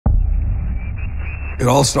It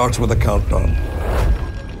all starts with a countdown.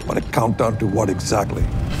 But a countdown to what exactly?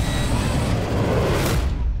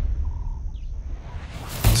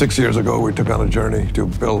 6 years ago, we took on a journey to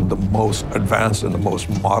build the most advanced and the most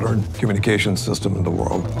modern communication system in the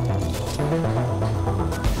world.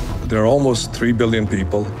 There are almost 3 billion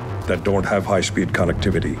people that don't have high-speed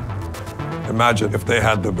connectivity. Imagine if they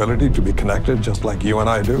had the ability to be connected just like you and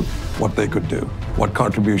I do, what they could do, what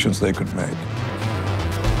contributions they could make.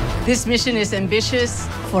 This mission is ambitious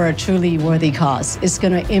for a truly worthy cause. It's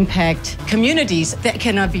going to impact communities that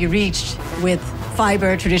cannot be reached with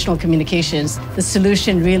fiber, traditional communications. The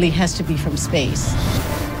solution really has to be from space.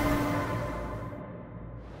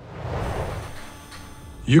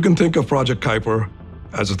 You can think of Project Kuiper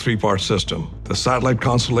as a three-part system: the satellite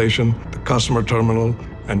constellation, the customer terminal,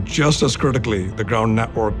 and just as critically, the ground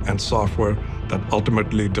network and software that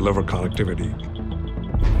ultimately deliver connectivity.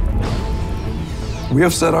 We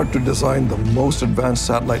have set out to design the most advanced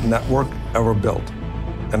satellite network ever built,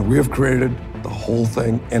 and we have created the whole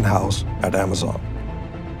thing in-house at Amazon.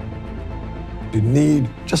 You need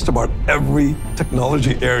just about every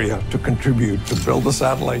technology area to contribute to build the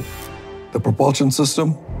satellite: the propulsion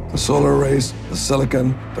system, the solar arrays, the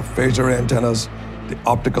silicon, the phaser antennas, the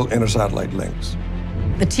optical inter-satellite links.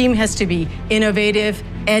 The team has to be innovative,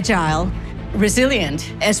 agile,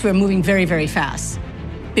 resilient as we're moving very, very fast.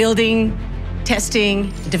 Building,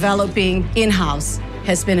 testing, developing in-house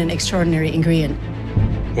has been an extraordinary ingredient.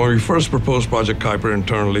 When we first proposed Project Kuiper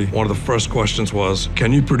internally, one of the first questions was,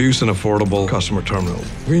 can you produce an affordable customer terminal?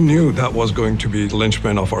 We knew that was going to be the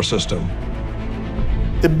linchpin of our system.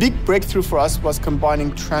 The big breakthrough for us was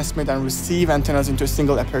combining transmit and receive antennas into a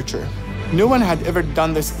single aperture. No one had ever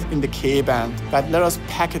done this in the Ka-band. That let us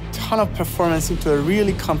pack a ton of performance into a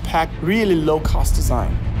really compact, really low-cost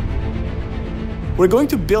design. We're going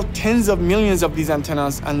to build tens of millions of these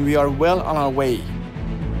antennas, and we are well on our way.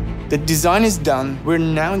 The design is done. We're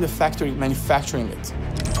now in the factory manufacturing it.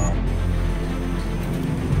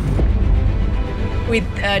 We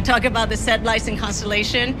talk about the satellites and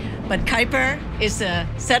constellation, but Kuiper is a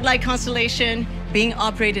satellite constellation being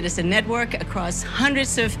operated as a network across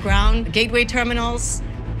hundreds of ground gateway terminals.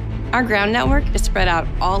 Our ground network is spread out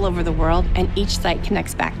all over the world, and each site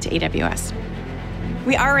connects back to AWS.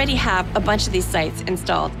 We already have a bunch of these sites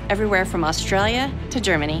installed everywhere from Australia to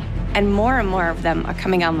Germany, and more of them are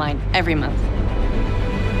coming online every month.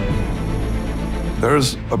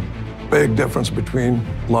 There's a big difference between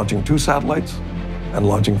launching 2 satellites and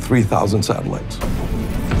launching 3,000 satellites.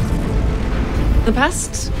 The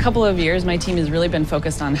past couple of years, my team has really been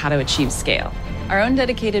focused on how to achieve scale. Our own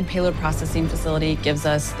dedicated payload processing facility gives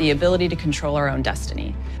us the ability to control our own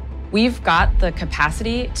destiny. We've got the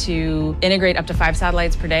capacity to integrate up to 5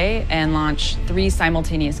 satellites per day and launch 3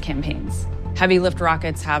 simultaneous campaigns. Heavy lift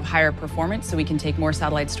rockets have higher performance, so we can take more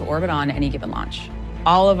satellites to orbit on any given launch.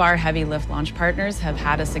 All of our heavy lift launch partners have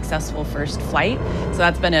had a successful first flight, so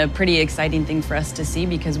that's been a pretty exciting thing for us to see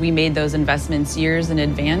because we made those investments years in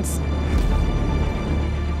advance.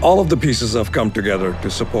 All of the pieces have come together to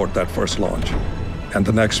support that first launch, and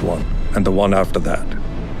the next one, and the one after that.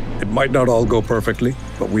 It might not all go perfectly,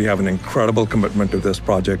 but we have an incredible commitment to this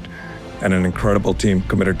project and an incredible team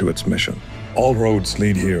committed to its mission. All roads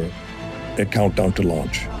lead here, a countdown to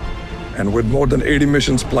launch. And with more than 80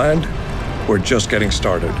 missions planned, we're just getting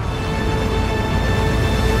started.